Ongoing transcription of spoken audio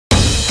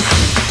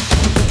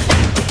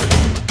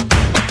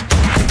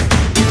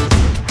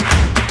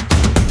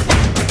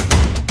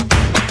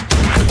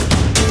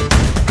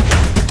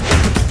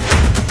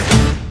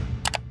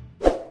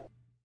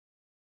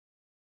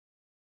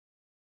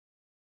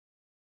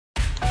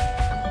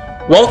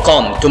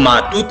Welcome to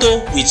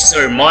Matuto with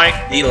Sir Mark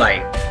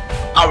Delight.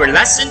 Our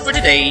lesson for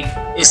today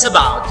is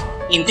about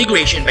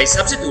integration by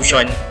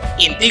substitution,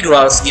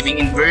 integrals giving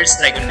inverse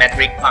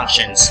trigonometric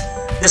functions.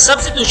 The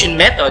substitution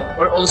method,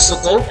 or also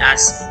called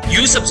as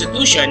U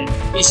substitution,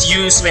 is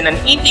used when an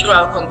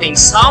integral contains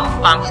some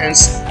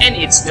functions and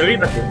its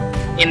derivative.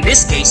 In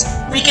this case,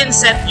 we can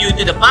set u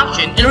to the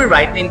function and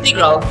rewrite the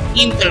integral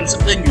in terms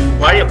of the new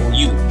variable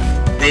u.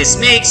 This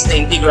makes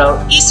the integral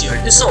easier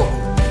to solve.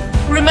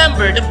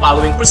 Remember the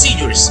following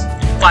procedures.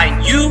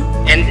 Find u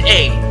and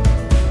a.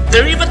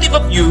 Derivative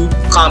of u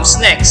comes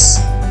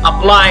next.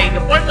 Apply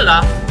the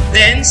formula,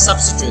 then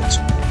substitute.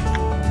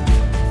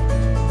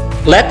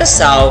 Let us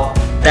solve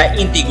the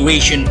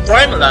integration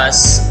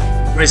formulas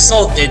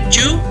resulted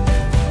to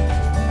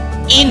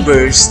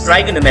inverse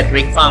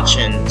trigonometric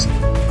functions.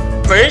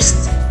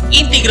 First,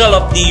 integral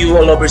of du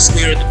all over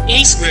square root of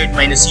a squared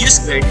minus u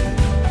squared,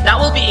 that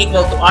will be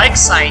equal to arc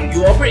sine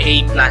u over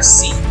a plus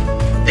c.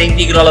 The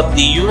integral of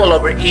du all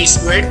over a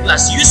squared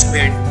plus u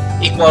squared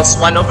equals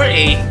 1 over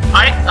a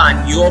arc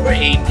tan u over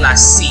a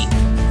plus c.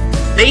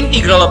 The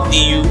integral of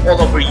du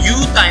all over u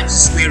times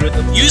the square root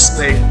of u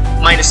squared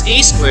minus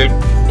a squared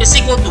is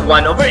equal to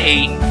 1 over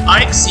a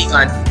arc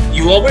secant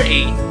u over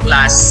a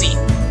plus c.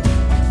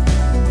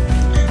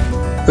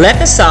 Let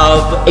us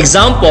solve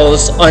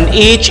examples on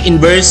each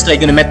inverse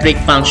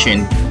trigonometric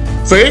function.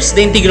 First,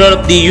 the integral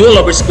of du all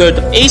over square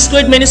root of a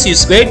squared minus u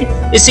squared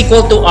is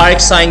equal to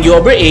arc sine u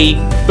over a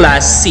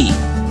plus c.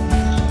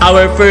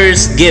 Our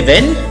first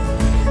given,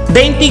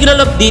 the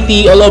integral of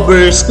dt all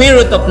over square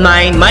root of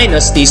 9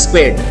 minus t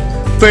squared.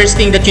 First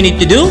thing that you need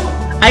to do,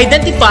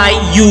 identify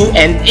u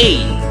and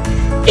a.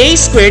 A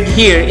squared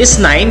here is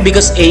 9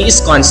 because a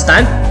is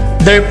constant.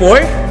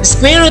 Therefore,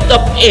 square root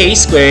of a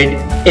squared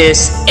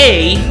is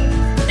a,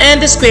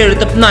 and the square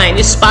root of 9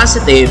 is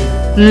positive,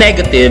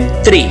 negative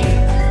 3.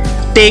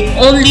 Take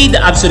only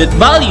the absolute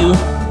value,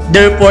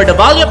 therefore the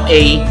value of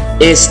a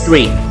is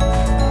 3.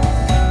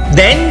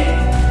 Then,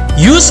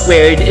 u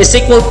squared is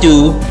equal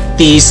to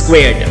t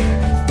squared.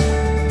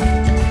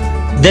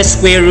 The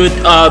square root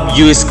of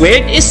u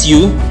squared is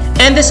u,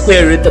 and the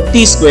square root of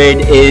t squared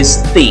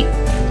is t.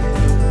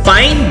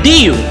 Find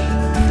du.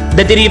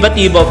 The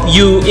derivative of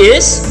u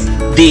is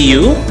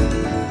du.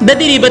 The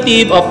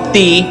derivative of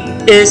t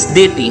is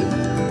dt.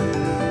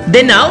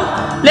 Then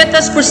now, let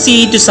us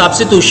proceed to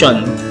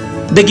substitution.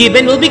 The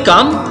given will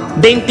become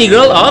the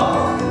integral of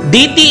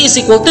dt is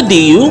equal to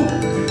du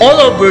all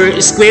over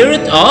square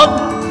root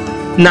of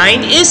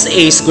 9 is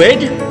a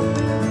squared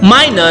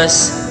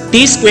minus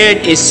t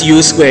squared is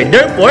u squared.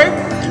 Therefore,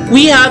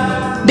 we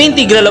have the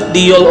integral of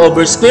du all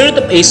over square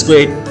root of a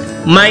squared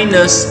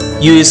minus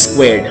u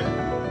squared.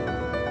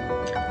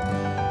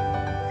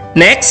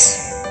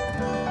 Next,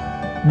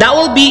 that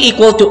will be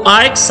equal to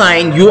arc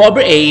sine u over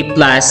a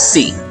plus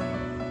c.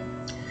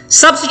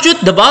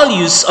 Substitute the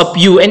values of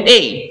u and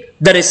a.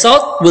 The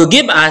result will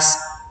give us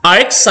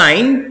arc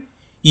sine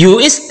u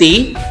is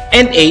t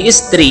and a is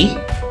 3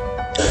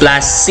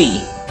 plus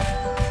c.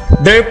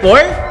 Therefore,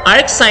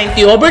 arc sine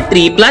t over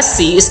 3 plus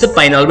c is the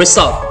final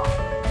result.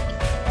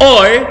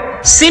 Or,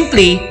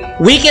 simply,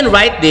 we can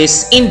write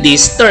this in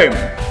this term.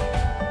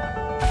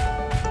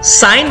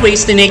 Sine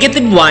raised to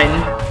negative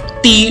 1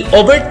 t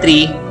over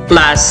 3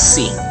 plus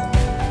c.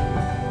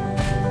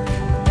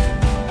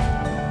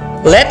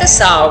 Let us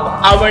solve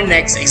our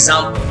next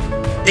example.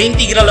 The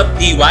integral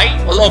of dy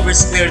all over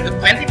square root of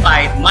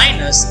 25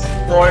 minus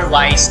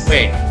 4y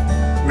squared.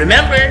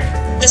 Remember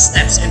the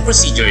steps and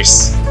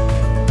procedures.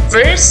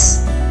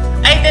 First,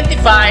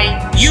 identify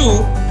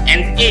u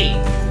and a.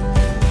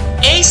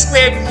 A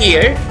squared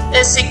here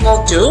is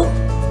equal to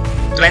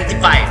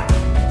 25.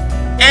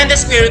 And the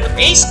square root of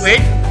a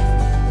squared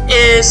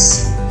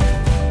is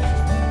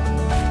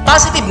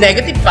positive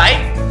negative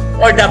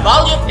 5, or the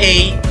value of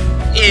a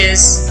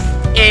is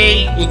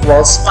a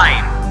equals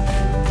 5.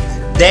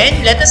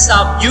 Then, let us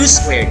solve u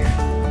squared.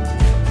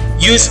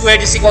 U squared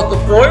is equal to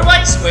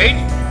 4y squared,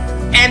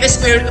 and the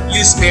square root of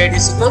u squared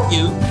is equal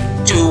to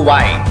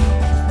 2y.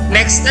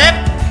 Next step,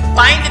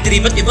 find the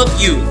derivative of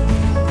u.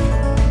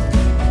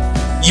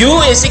 U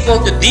is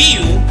equal to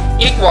du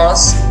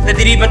equals the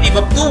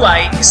derivative of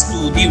 2y is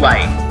 2 dy.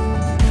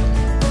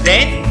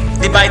 Then,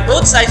 divide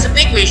both sides of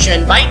the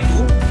equation by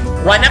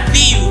 2. 1 half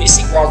du is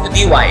equal to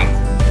dy.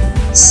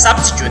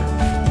 Substitute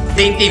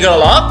the integral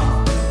of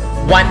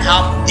 1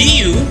 half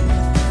du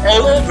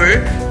all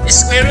over the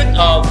square root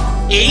of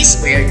a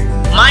squared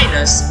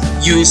minus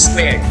u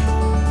squared.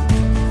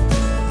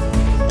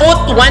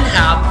 Put 1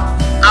 half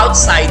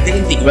outside the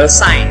integral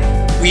sign.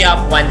 We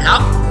have 1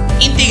 half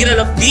integral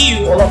of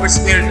du all over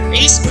square root of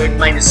a squared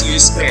minus u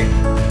squared.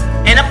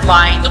 And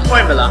apply the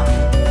formula.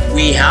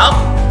 We have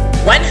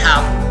 1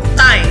 half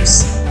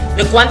times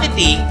the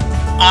quantity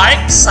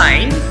arc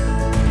sine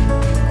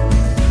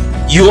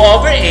u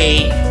over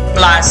a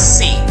plus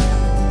c.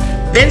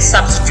 Then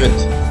substitute.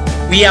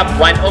 We have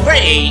 1 over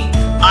a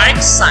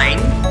arc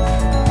sine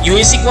u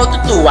is equal to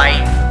 2y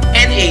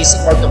and a is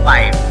equal to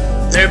 5.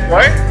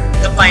 Therefore,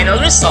 the final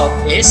result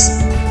is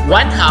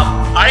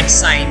 1/2 arc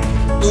sine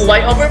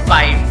 2y over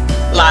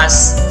 5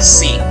 plus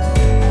c.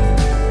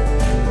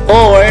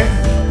 Or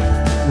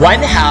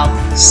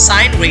 1/2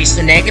 sine raised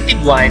to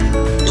negative 1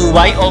 to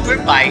y over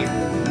 5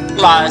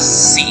 plus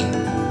c.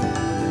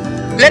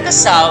 Let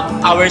us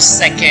solve our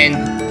second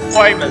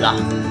formula.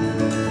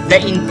 The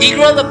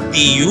integral of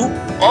du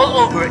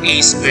all over a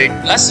squared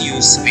plus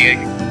u squared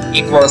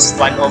equals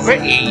 1 over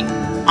a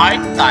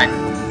arc tan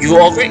u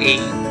over a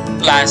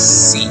plus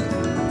c.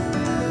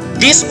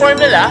 This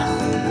formula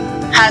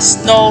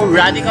has no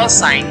radical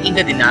sign in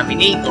the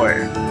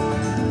denominator.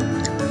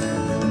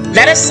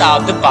 Let us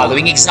solve the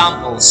following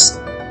examples.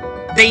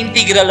 The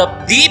integral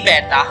of d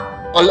beta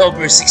all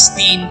over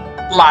 16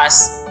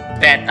 plus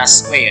beta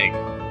squared.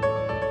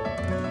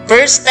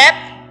 First step,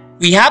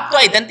 we have to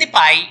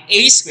identify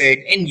a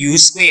squared and u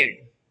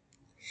squared.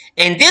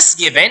 In this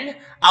given,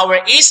 our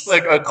a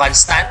squared or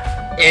constant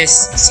is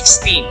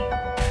 16.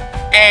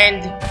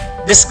 And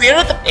the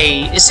square root of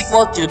a is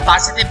equal to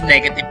positive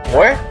negative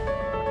 4.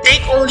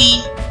 Take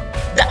only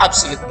the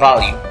absolute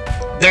value.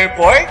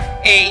 Therefore,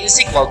 a is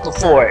equal to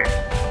 4.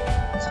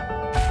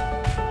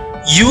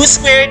 U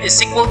squared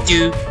is equal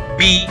to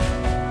b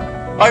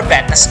or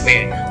beta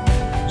squared.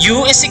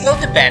 U is equal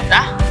to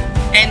beta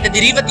and the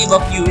derivative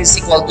of u is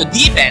equal to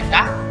d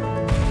beta.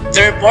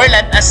 Therefore,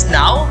 let us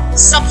now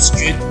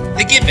substitute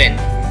the given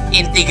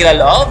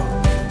integral of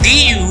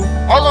du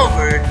all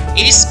over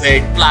a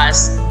squared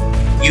plus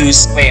u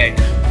squared.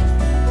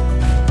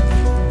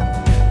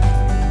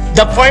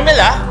 The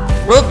formula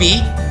will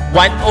be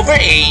 1 over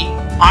a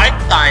arc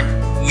tan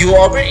u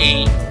over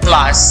a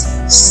plus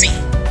c.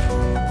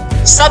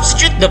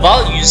 Substitute the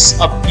values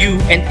of u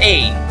and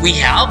a. We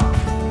have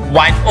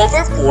 1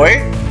 over 4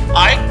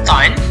 arc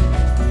tan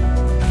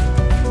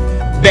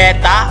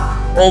beta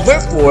over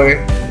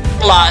 4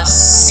 plus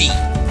c.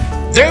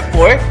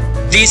 Therefore,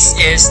 this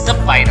is the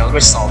final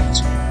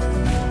result.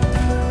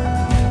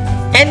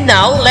 And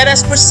now, let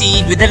us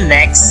proceed with the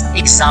next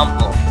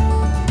example.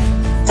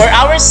 For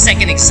our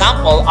second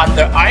example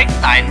under arc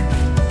tan,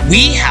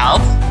 we have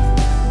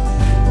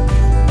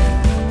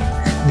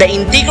the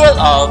integral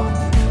of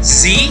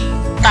z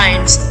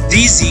times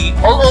dz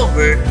all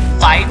over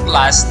 5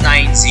 plus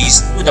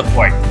 9z to the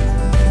 4th.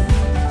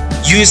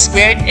 U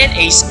squared and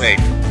a squared.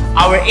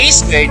 Our a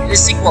squared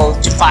is equal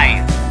to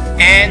 5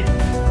 and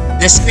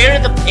the square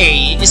root of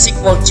a is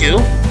equal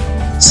to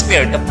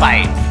square root of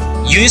 5.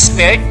 U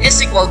squared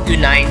is equal to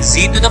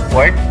 9z to the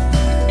 4th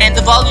and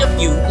the value of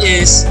u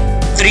is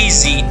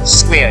 3z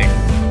squared.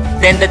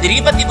 Then the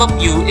derivative of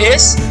u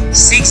is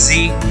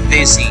 6z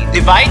dz.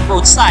 Divide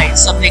both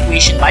sides of the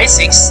equation by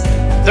 6.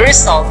 The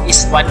result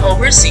is 1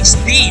 over 6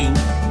 du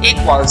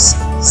equals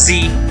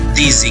z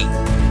dz.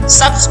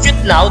 Substitute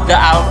now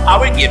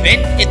our given.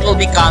 It will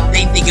become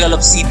the integral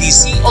of c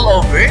dz all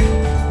over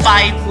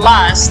 5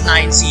 plus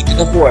 9z to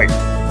the 4th.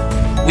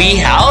 We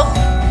have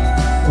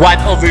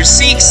 1 over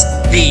 6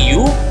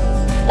 du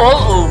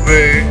all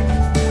over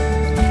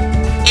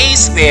a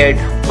squared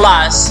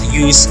plus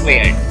u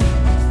squared.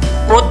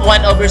 Put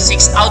 1 over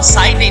 6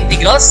 outside the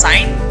integral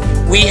sign.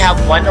 We have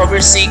 1 over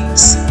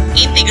 6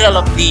 integral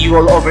of du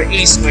all over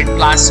a squared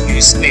plus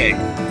u squared.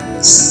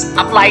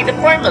 Apply the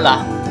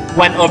formula.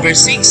 1 over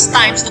 6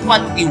 times the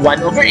quantity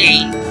 1 over a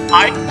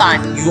arc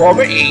tan u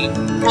over a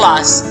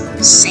plus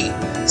c.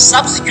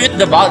 Substitute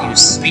the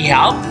values. We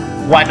have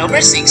 1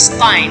 over 6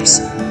 times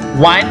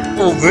 1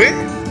 over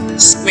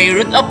square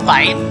root of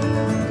 5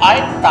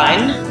 arc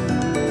tan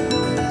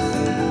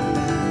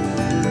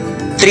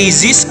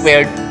 3z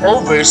squared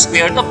over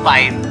square root of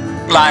 5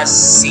 plus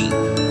c.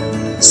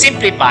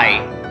 Simplify.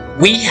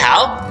 We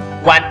have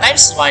 1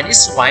 times 1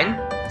 is 1.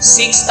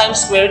 6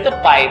 times square root of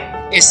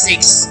 5 is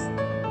 6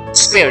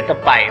 square root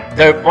of 5.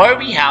 Therefore,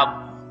 we have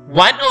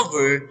 1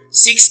 over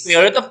 6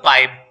 square root of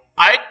 5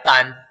 arc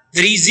tan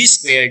 3z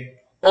squared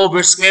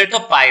over square root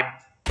of 5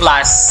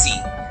 plus c.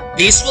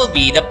 This will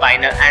be the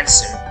final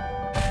answer.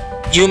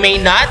 You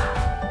may not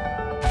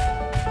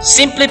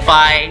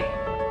simplify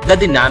the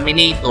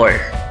denominator.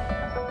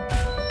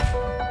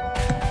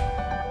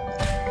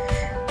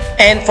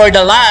 And for the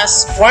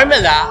last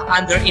formula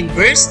under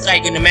inverse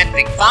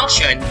trigonometric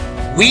function,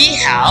 we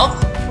have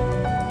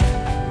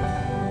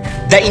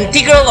the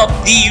integral of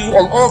du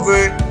all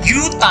over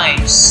u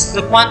times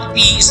the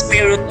quantity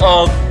square root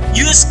of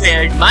u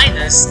squared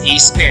minus a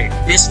squared.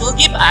 This will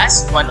give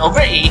us 1 over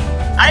a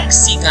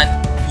arcsecant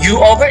u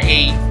over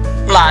a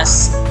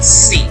plus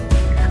c.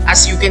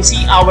 As you can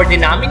see, our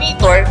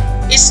denominator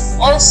is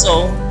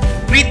also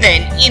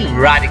written in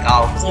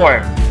radical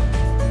form.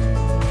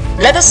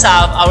 Let us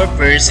solve our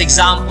first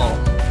example.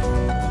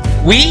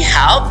 We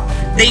have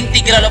the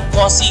integral of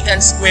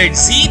cosecant squared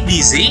z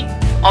dz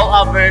all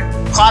over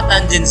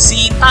cotangent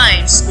z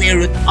times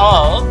square root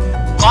of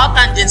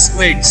cotangent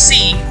squared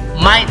c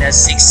minus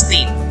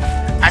 16.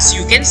 As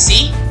you can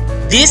see,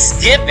 this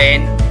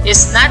given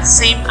is not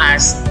same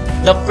as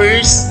the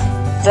first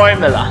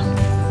formula.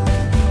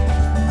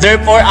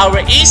 Therefore,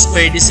 our a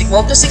squared is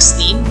equal to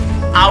 16,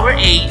 our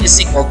a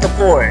is equal to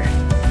 4.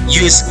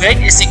 U squared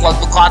is equal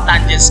to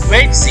cotangent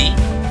squared z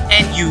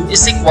and u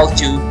is equal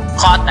to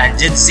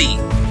cotangent z.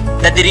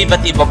 The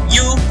derivative of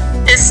u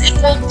is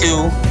equal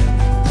to,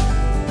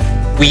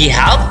 we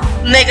have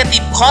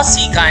negative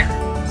cosecant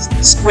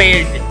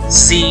squared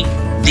z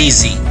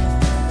dz.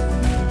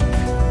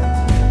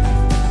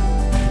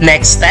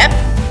 Next step,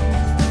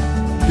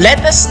 let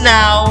us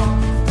now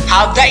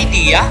have the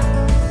idea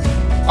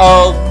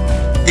of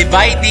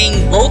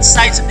dividing both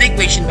sides of the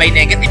equation by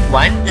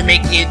 -1 to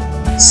make it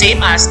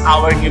same as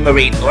our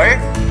numerator.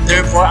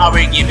 Therefore,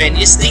 our given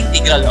is the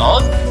integral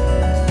of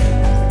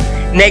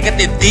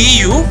negative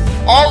du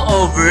all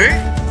over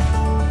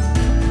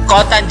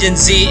cotangent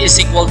z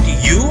is equal to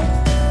u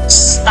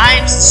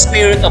times the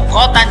square root of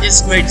cotangent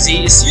squared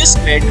z is u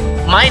squared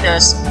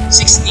minus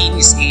 16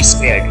 is a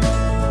squared.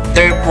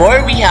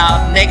 Therefore, we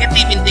have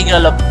negative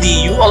integral of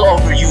du all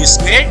over u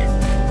squared,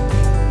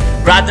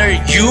 rather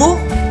u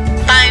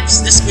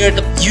times the square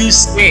root of u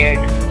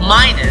squared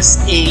minus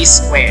a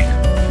squared.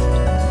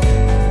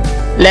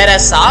 Let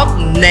us have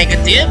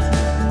negative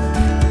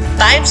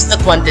times the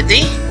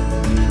quantity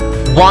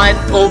 1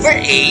 over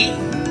a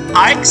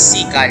arc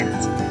secant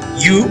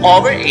u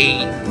over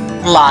a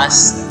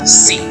plus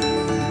c.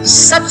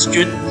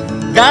 Substitute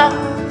the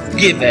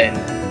given.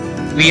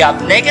 We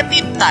have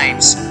negative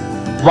times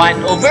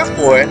 1 over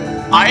 4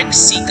 arc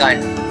secant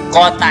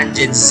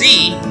cotangent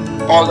z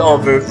all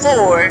over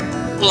 4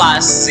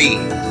 plus z.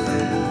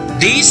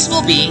 This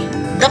will be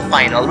the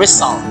final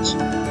result.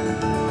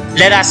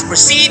 Let us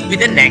proceed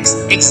with the next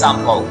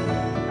example.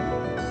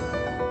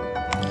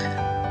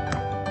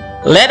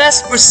 Let us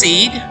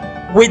proceed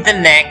with the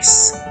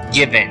next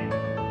given.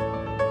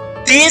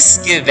 This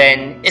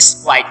given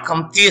is quite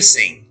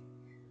confusing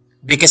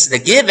because the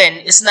given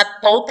is not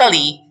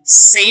totally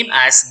same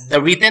as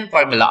the written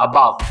formula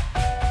above.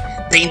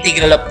 The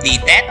integral of d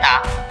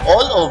theta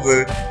all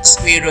over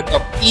square root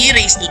of e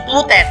raised to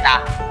 2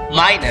 theta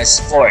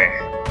minus 4.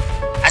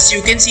 As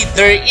you can see,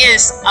 there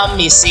is a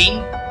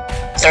missing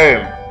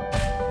term.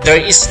 There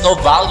is no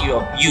value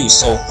of u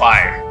so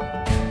far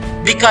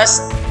because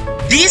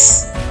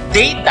this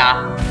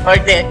theta or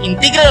the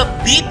integral of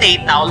d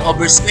theta all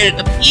over square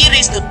root of e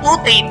raised to 2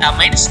 theta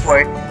minus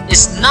 4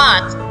 is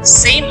not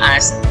same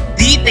as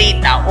d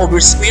theta over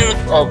square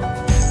root of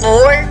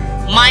 4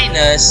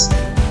 minus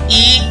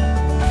e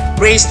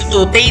raised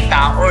to 2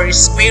 theta or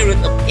square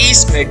root of a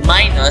squared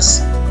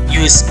minus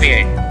u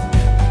squared.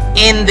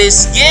 In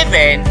this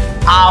given,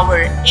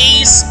 our a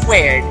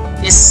squared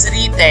is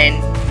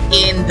written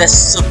in the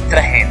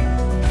subtrahend.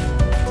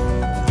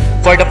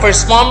 For the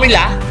first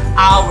formula,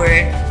 our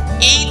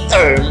a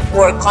term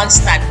or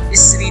constant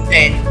is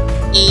written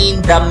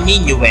in the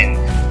minuend.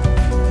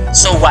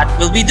 So what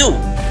will we do?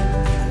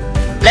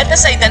 Let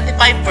us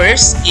identify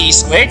first a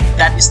squared,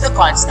 that is the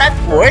constant,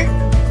 or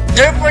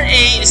therefore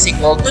a is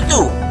equal to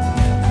 2.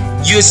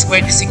 U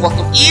squared is equal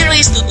to e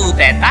raised to 2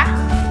 theta.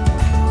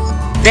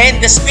 Then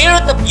the square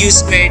root of u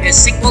squared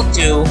is equal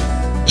to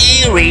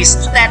e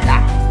raised to theta.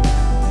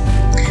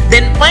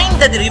 Then find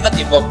the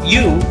derivative of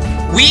u.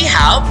 We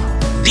have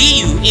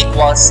du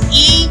equals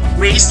e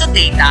raised to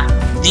theta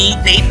d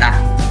theta.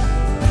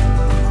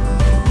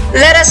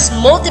 Let us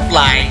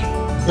multiply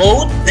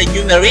both the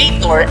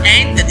numerator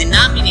and the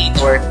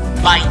denominator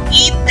by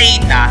e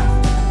theta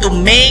to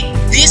make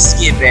this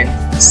given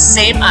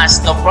same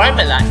as the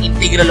formula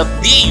integral of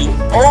du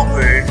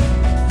over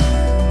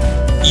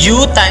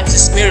u times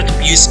the square root of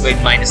u squared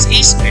minus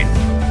a squared.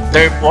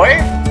 Therefore,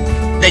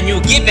 the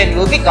new given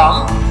will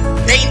become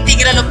the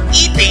integral of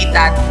e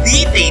theta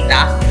d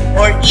theta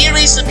or e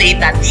raised to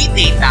theta d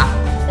theta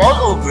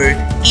all over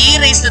e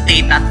raised to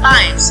theta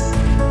times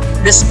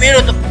the square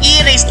root of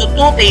e raised to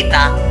 2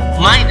 theta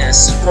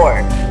minus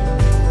 4.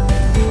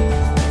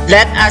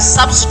 Let us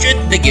substitute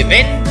the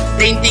given.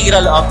 The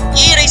integral of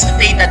e raised to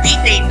theta d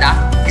theta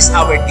is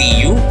our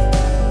du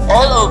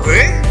all over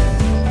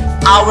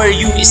our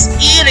u is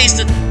e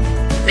raised to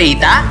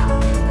theta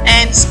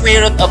and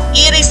square root of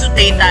e raised to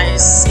theta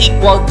is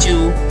equal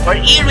to, or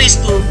e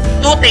raised to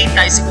 2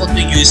 theta is equal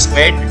to u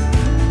squared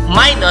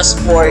minus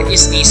 4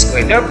 is a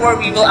squared. Therefore,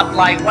 we will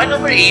apply 1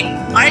 over a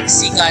arc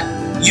secant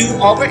u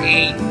over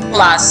a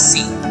plus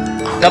c.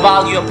 The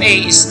value of a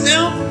is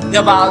 2,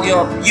 the value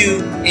of u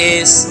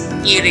is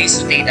e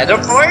raised to theta.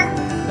 Therefore,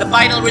 the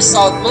final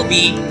result will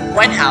be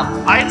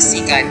 1/2 arc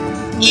secant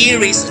e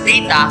raised to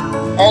theta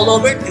all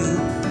over 2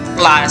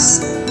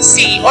 plus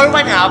c, or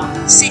 1/2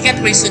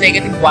 secant raised to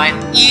 -1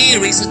 e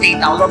raised to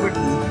theta all over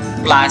 2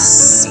 plus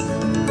c.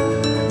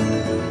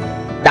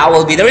 That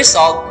will be the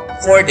result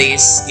for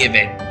this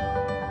given.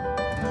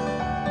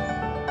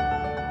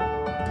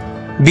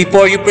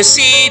 Before you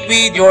proceed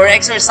with your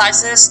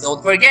exercises,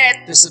 don't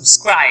forget to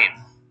subscribe.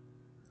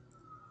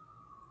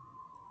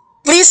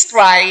 Please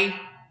try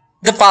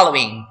the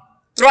following.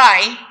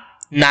 Try,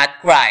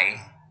 not cry.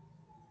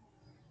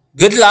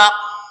 Good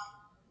luck!